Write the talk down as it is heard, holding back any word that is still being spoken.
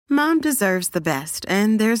Mom deserves the best,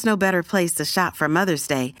 and there's no better place to shop for Mother's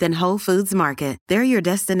Day than Whole Foods Market. They're your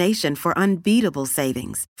destination for unbeatable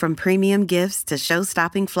savings, from premium gifts to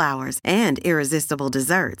show-stopping flowers and irresistible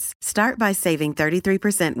desserts. Start by saving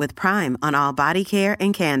 33% with Prime on all body care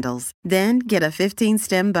and candles. Then get a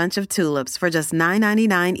 15-stem bunch of tulips for just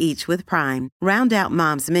 $9.99 each with Prime. Round out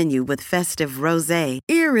Mom's menu with festive rosé,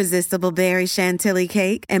 irresistible berry chantilly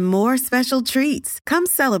cake, and more special treats. Come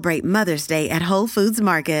celebrate Mother's Day at Whole Foods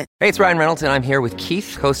Market. Hey, it's Ryan Reynolds, and I'm here with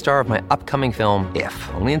Keith, co-star of my upcoming film, If,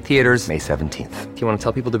 only in theaters May 17th. Do you want to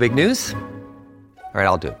tell people the big news? All right,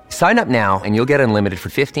 I'll do it. Sign up now and you'll get unlimited for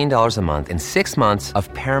 $15 a month and 6 months of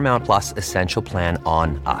Paramount Plus Essential Plan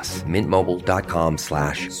on us.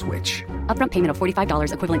 MintMobile.com/switch. Upfront payment of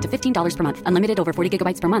 $45 equivalent to $15 per month. Unlimited over 40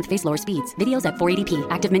 gigabytes per month. Face lower speeds. Videos at 480p.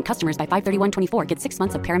 Active Mint customers by 531.24 get 6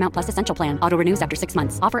 months of Paramount Plus Essential Plan. Auto renews after 6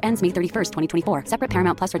 months. Offer ends May 31st, 2024. Separate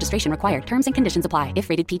Paramount Plus registration required. Terms and conditions apply if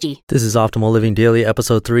rated PG. This is Optimal Living Daily,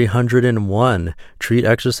 episode 301, Treat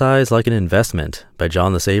Exercise Like an Investment by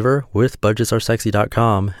John the Saver with BudgetsAreSexy.com,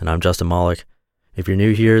 and I'm Justin Malik. If you're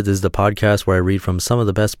new here, this is the podcast where I read from some of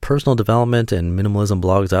the best personal development and minimalism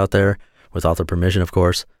blogs out there, with author permission, of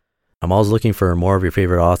course. I'm always looking for more of your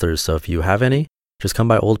favorite authors, so if you have any, just come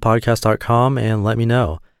by oldpodcast.com and let me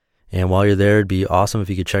know. And while you're there, it'd be awesome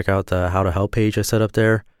if you could check out the How to Help page I set up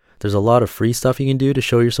there. There's a lot of free stuff you can do to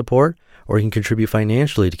show your support, or you can contribute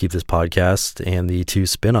financially to keep this podcast and the 2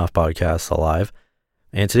 spin-off podcasts alive.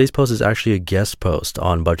 And today's post is actually a guest post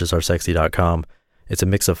on BudgetsAreSexy.com. It's a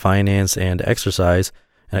mix of finance and exercise,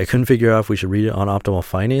 and I couldn't figure out if we should read it on Optimal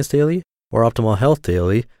Finance Daily or Optimal Health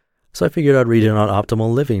Daily, so I figured I'd read it on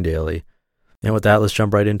Optimal Living Daily. And with that, let's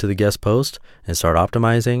jump right into the guest post and start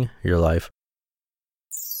optimizing your life.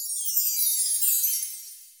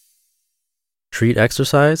 Treat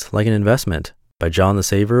Exercise Like an Investment by John the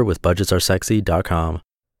Saver with BudgetsAreSexy.com.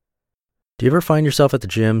 Do you ever find yourself at the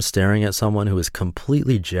gym staring at someone who is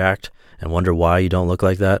completely jacked and wonder why you don't look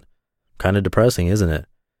like that? Kind of depressing, isn't it?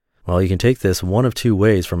 Well, you can take this one of 2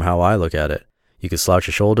 ways from how I look at it. You could slouch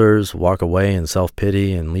your shoulders, walk away in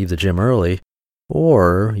self-pity, and leave the gym early.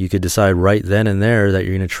 Or you could decide right then and there that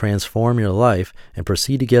you're going to transform your life and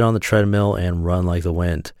proceed to get on the treadmill and run like the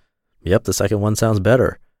wind. Yep, the second one sounds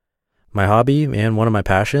better. My hobby and one of my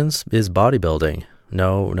passions is bodybuilding.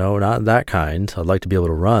 No, not that kind. I'd like to be able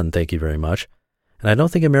to run, thank you very much. And I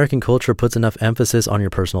don't think American culture puts enough emphasis on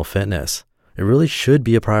your personal fitness. It really should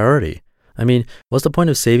be a priority. I mean, what's the point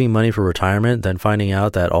of saving money for retirement than finding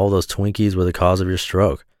out that all those Twinkies were the cause of your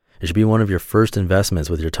stroke? It should be one of your first investments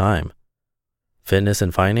with your time. Fitness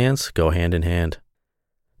and finance go hand in hand.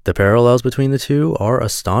 The parallels between the two are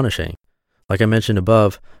astonishing. Like I mentioned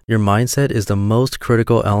above, your mindset is the most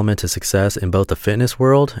critical element to success in both the fitness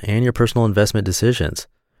world and your personal investment decisions.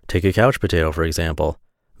 Take a couch potato, for example.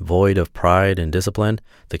 Void of pride and discipline,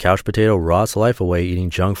 the couch potato rots life away eating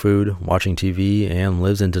junk food, watching TV, and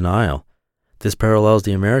lives in denial. This parallels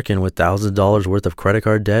the American with thousands of dollars worth of credit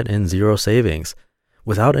card debt and zero savings.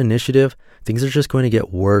 Without initiative, things are just going to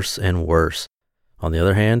get worse and worse. On the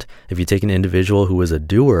other hand, if you take an individual who is a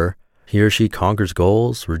doer, he or she conquers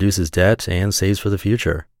goals, reduces debt, and saves for the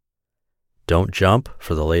future. Don't jump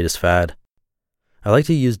for the latest fad. I like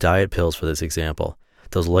to use diet pills for this example.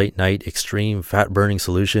 Those late-night extreme fat-burning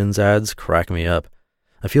solutions ads crack me up.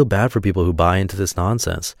 I feel bad for people who buy into this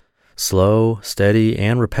nonsense. Slow, steady,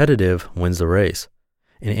 and repetitive wins the race.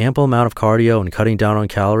 An ample amount of cardio and cutting down on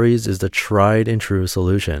calories is the tried and true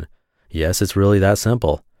solution. Yes, it's really that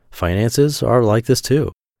simple. Finances are like this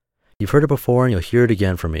too. You've heard it before and you'll hear it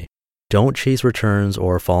again from me. Don't chase returns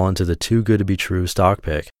or fall into the too good to be true stock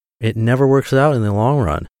pick. It never works out in the long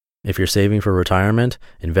run. If you're saving for retirement,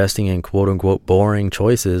 investing in quote-unquote boring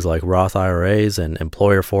choices like Roth IRAs and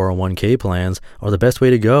employer 401k plans are the best way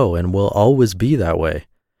to go and will always be that way.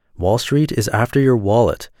 Wall Street is after your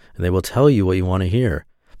wallet, and they will tell you what you want to hear,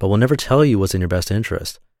 but will never tell you what's in your best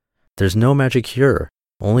interest. There's no magic cure,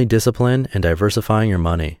 only discipline and diversifying your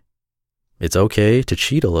money. It's okay to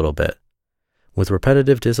cheat a little bit. With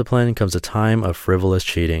repetitive discipline comes a time of frivolous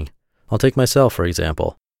cheating. I'll take myself, for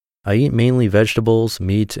example. I eat mainly vegetables,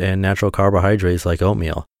 meat, and natural carbohydrates like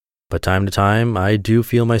oatmeal. But time to time, I do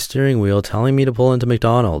feel my steering wheel telling me to pull into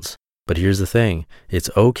McDonald's. But here's the thing,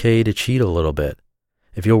 it's okay to cheat a little bit.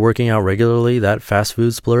 If you're working out regularly, that fast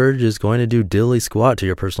food splurge is going to do diddly squat to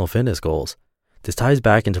your personal fitness goals. This ties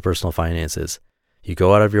back into personal finances. You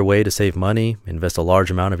go out of your way to save money, invest a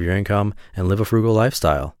large amount of your income, and live a frugal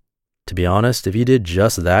lifestyle. To be honest, if you did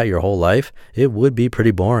just that your whole life, it would be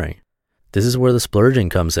pretty boring. This is where the splurging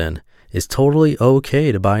comes in. It's totally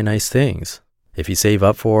okay to buy nice things. If you save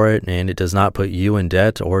up for it and it does not put you in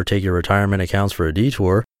debt or take your retirement accounts for a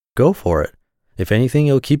detour, go for it. If anything,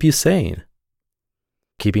 it'll keep you sane.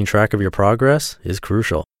 Keeping track of your progress is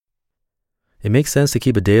crucial. It makes sense to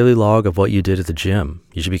keep a daily log of what you did at the gym.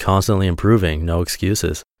 You should be constantly improving, no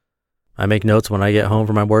excuses. I make notes when I get home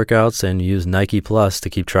from my workouts and use Nike Plus to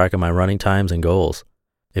keep track of my running times and goals.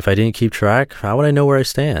 If I didn't keep track, how would I know where I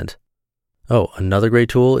stand? Oh, another great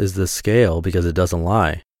tool is the scale because it doesn't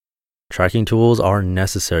lie. Tracking tools are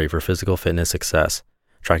necessary for physical fitness success.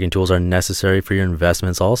 Tracking tools are necessary for your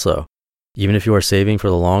investments also. Even if you are saving for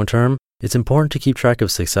the long term, it's important to keep track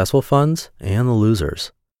of successful funds and the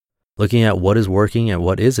losers. Looking at what is working and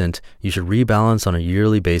what isn't, you should rebalance on a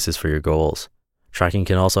yearly basis for your goals. Tracking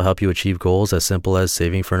can also help you achieve goals as simple as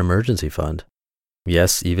saving for an emergency fund.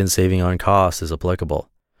 Yes, even saving on costs is applicable.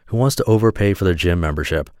 Who wants to overpay for their gym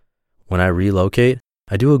membership? When I relocate,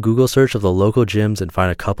 I do a Google search of the local gyms and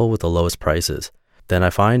find a couple with the lowest prices. Then I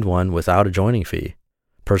find one without a joining fee.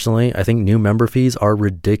 Personally, I think new member fees are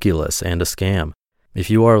ridiculous and a scam. If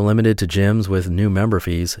you are limited to gyms with new member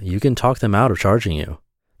fees, you can talk them out of charging you.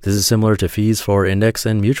 This is similar to fees for index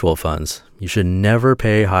and mutual funds. You should never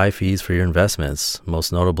pay high fees for your investments,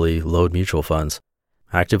 most notably load mutual funds.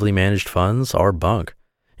 Actively managed funds are bunk.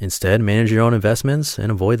 Instead, manage your own investments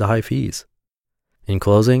and avoid the high fees. In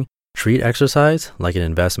closing, treat exercise like an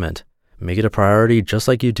investment. Make it a priority just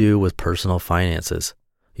like you do with personal finances.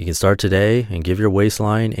 You can start today and give your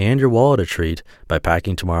waistline and your wallet a treat by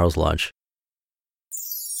packing tomorrow's lunch.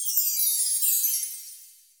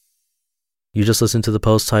 You just listened to the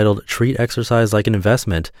post titled Treat Exercise Like an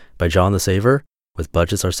Investment by John the Saver with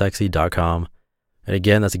budgetsaresexy.com. And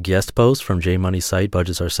again, that's a guest post from J Money's site,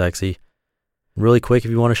 Budgets Are Sexy. Really quick,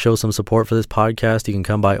 if you want to show some support for this podcast, you can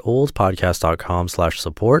come by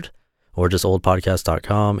oldpodcast.com/support or just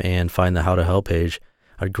oldpodcast.com and find the How to Help page.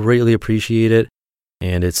 I'd greatly appreciate it.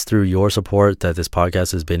 And it's through your support that this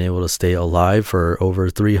podcast has been able to stay alive for over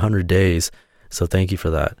 300 days. So thank you for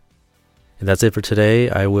that. And that's it for today.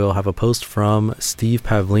 I will have a post from Steve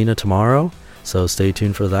Pavlina tomorrow, so stay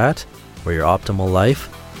tuned for that, where your optimal life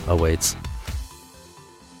awaits.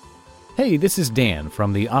 Hey, this is Dan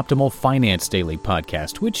from the Optimal Finance Daily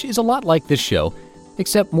podcast, which is a lot like this show,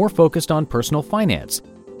 except more focused on personal finance.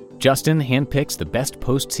 Justin handpicks the best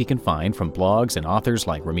posts he can find from blogs and authors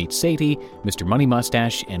like Ramit Sethi, Mr. Money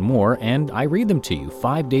Mustache, and more, and I read them to you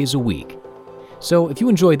 5 days a week. So if you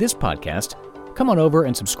enjoy this podcast, come on over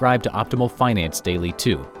and subscribe to Optimal Finance Daily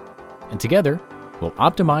too. And together, we'll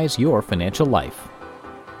optimize your financial life.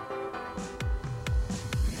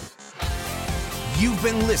 You've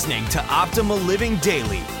been listening to Optimal Living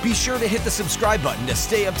Daily. Be sure to hit the subscribe button to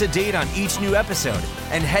stay up to date on each new episode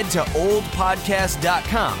and head to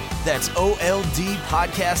oldpodcast.com. That's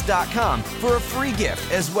OLDpodcast.com for a free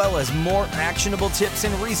gift as well as more actionable tips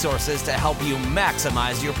and resources to help you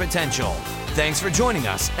maximize your potential. Thanks for joining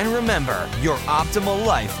us, and remember, your optimal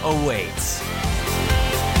life awaits.